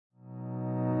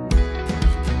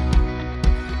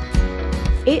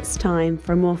It's time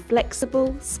for a more flexible,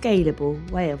 scalable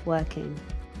way of working.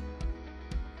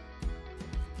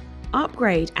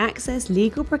 Upgrade Access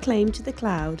Legal Proclaim to the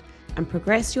cloud and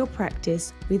progress your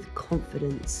practice with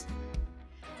confidence.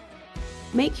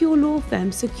 Make your law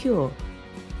firm secure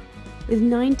with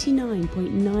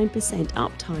 99.9%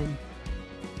 uptime,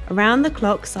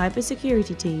 around-the-clock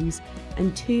cybersecurity teams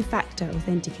and two-factor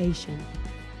authentication.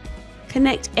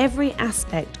 Connect every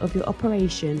aspect of your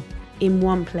operation in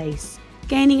one place,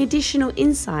 gaining additional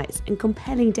insights and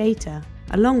compelling data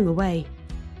along the way.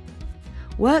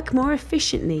 Work more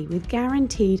efficiently with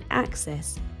guaranteed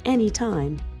access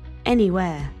anytime,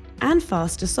 anywhere, and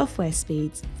faster software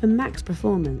speeds for max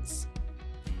performance.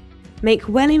 Make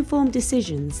well-informed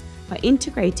decisions by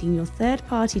integrating your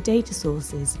third-party data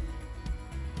sources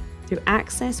through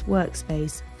Access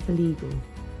Workspace for Legal.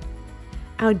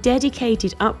 Our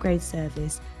dedicated upgrade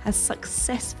service has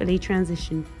successfully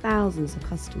transitioned thousands of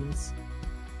customers.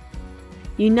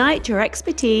 Unite your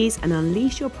expertise and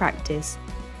unleash your practice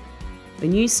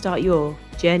when you start your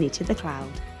journey to the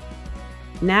cloud.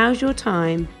 Now's your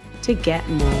time to get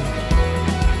more.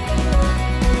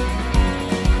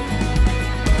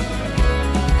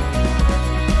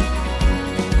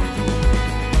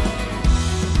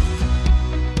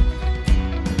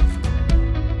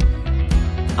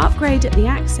 Upgrade at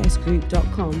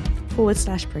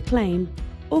theaccessgroup.com/proclaim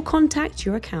or contact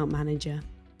your account manager.